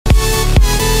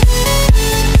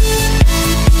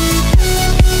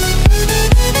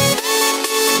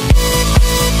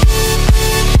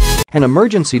An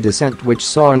emergency descent which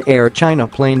saw an Air China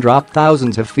plane drop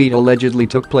thousands of feet allegedly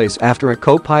took place after a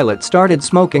co-pilot started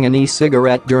smoking an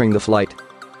e-cigarette during the flight.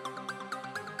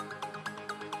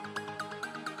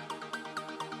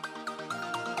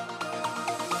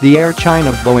 The Air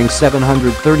China Boeing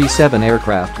 737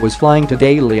 aircraft was flying to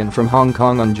Dalian from Hong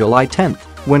Kong on July 10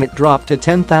 when it dropped to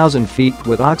 10,000 feet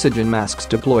with oxygen masks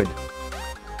deployed.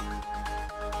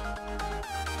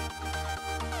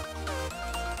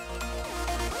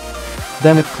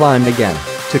 Then it climbed again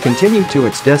to continue to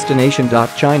its destination.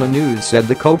 China News said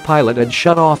the co-pilot had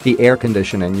shut off the air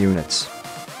conditioning units.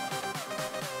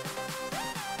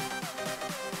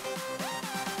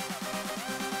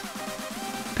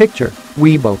 Picture,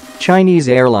 Weibo, Chinese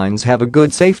airlines have a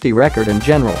good safety record in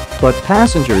general, but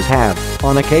passengers have,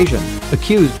 on occasion,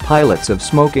 accused pilots of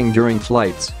smoking during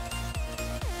flights.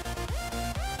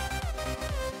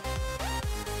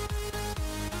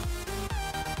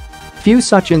 Few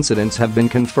such incidents have been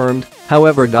confirmed,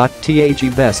 however.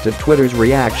 The best of Twitter's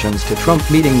reactions to Trump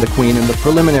meeting the Queen in the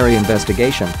preliminary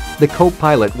investigation. The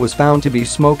co-pilot was found to be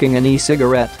smoking an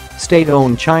e-cigarette,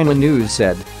 state-owned China News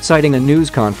said, citing a news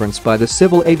conference by the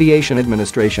Civil Aviation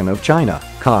Administration of China,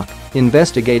 CAC,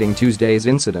 investigating Tuesday's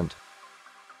incident.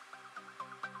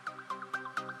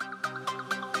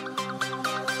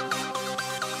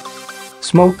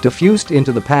 Smoke diffused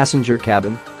into the passenger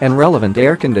cabin, and relevant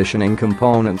air conditioning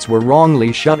components were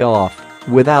wrongly shut off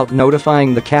without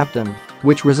notifying the captain,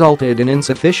 which resulted in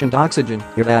insufficient oxygen,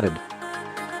 it added.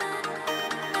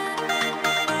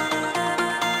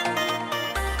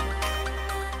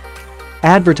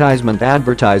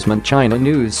 Advertisement China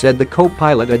News said the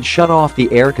co-pilot had shut off the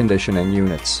air conditioning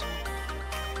units.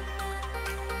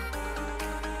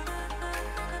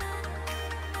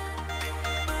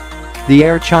 The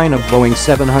Air China Boeing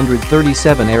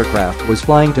 737 aircraft was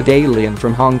flying to Dalian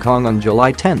from Hong Kong on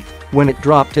July 10 when it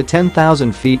dropped to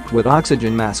 10,000 feet with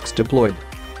oxygen masks deployed.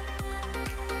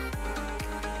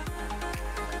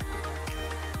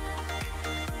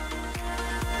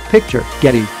 Picture,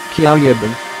 Getty, Qiao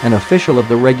Yibin, an official of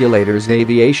the regulator's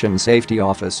Aviation Safety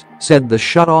Office, said the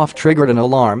shut-off triggered an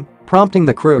alarm, prompting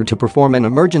the crew to perform an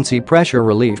emergency pressure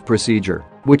relief procedure,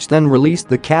 which then released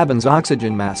the cabin's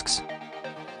oxygen masks.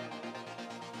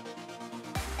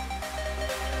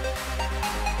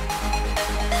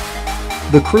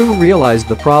 The crew realized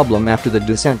the problem after the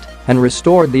descent and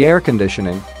restored the air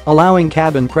conditioning, allowing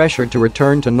cabin pressure to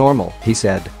return to normal, he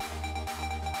said.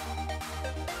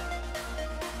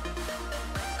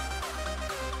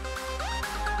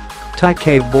 Thai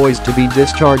cave boys to be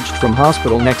discharged from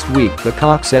hospital next week. The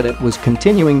CAC said it was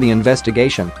continuing the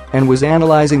investigation and was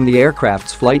analyzing the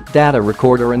aircraft's flight data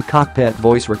recorder and cockpit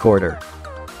voice recorder.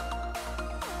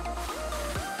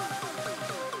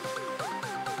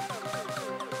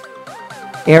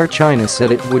 Air China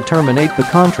said it would terminate the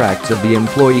contracts of the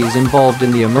employees involved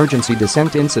in the emergency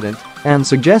descent incident and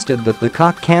suggested that the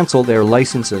CAC cancel their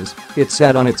licenses, it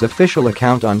said on its official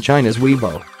account on China's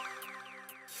Weibo.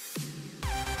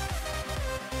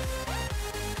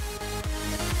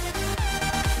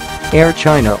 Air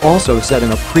China also said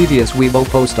in a previous Weibo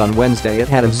post on Wednesday it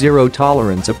had a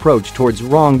zero-tolerance approach towards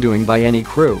wrongdoing by any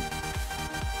crew.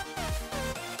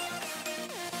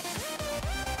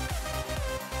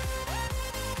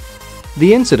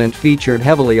 The incident featured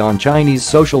heavily on Chinese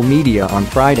social media on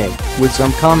Friday, with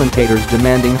some commentators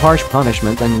demanding harsh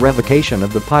punishment and revocation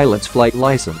of the pilot's flight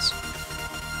license.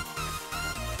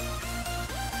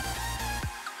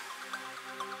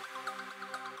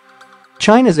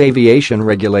 China's aviation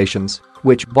regulations,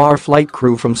 which bar flight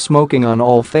crew from smoking on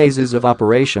all phases of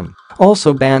operation,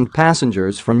 also banned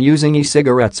passengers from using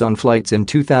e-cigarettes on flights in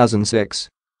 2006.